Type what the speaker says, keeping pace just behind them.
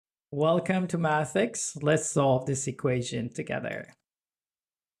Welcome to Mathics. Let's solve this equation together.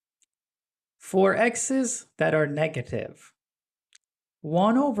 For x's that are negative,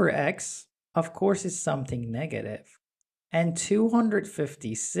 1 over x, of course, is something negative, and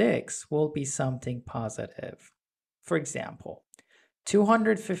 256 will be something positive. For example,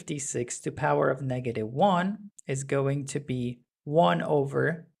 256 to the power of -1 is going to be 1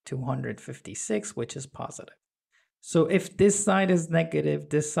 over 256, which is positive. So if this side is negative,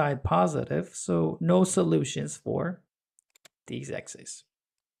 this side positive, so no solutions for these x's.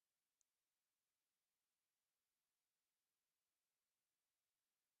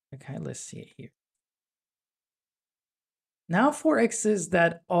 Okay, let's see it here. Now for x's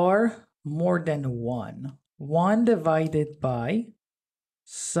that are more than 1, 1 divided by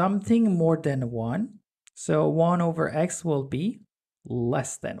something more than 1. So 1 over x will be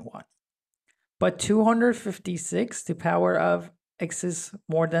less than 1. But 256 to the power of x is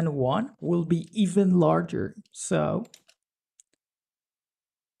more than 1 will be even larger. So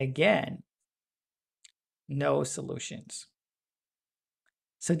again, no solutions.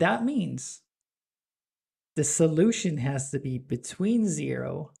 So that means the solution has to be between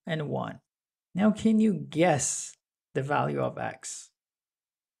 0 and 1. Now, can you guess the value of x?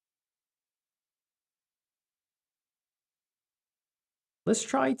 Let's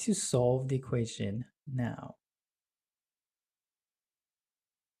try to solve the equation now.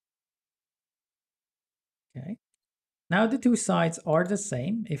 Okay. Now the two sides are the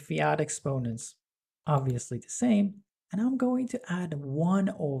same. If we add exponents, obviously the same. And I'm going to add 1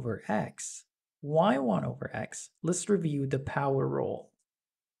 over x. Why 1 over x? Let's review the power rule.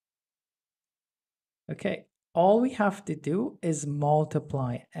 Okay, all we have to do is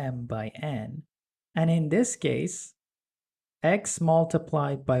multiply m by n. And in this case, x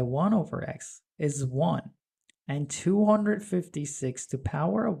multiplied by 1 over x is 1. And 256 to the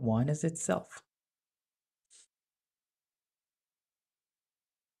power of 1 is itself.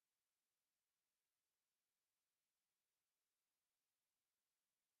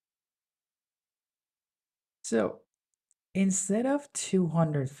 So instead of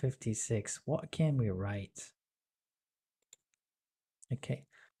 256, what can we write? Okay,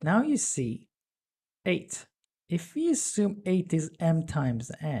 now you see 8. If we assume 8 is m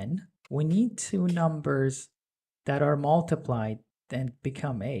times n, we need two numbers that are multiplied and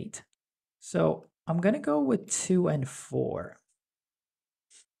become 8. So I'm going to go with 2 and 4.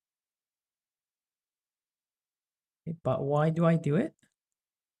 Okay, but why do I do it?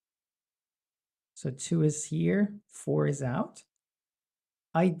 So 2 is here, 4 is out.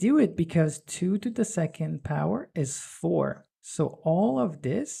 I do it because 2 to the second power is 4. So all of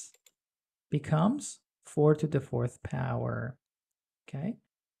this becomes 4 to the fourth power. Okay.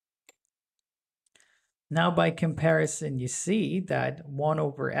 Now by comparison, you see that 1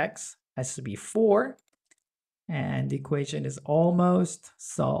 over x has to be 4. And the equation is almost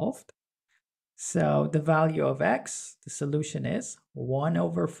solved. So the value of x, the solution is 1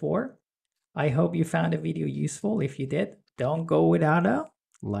 over 4. I hope you found the video useful. If you did, don't go without a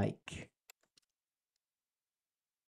like.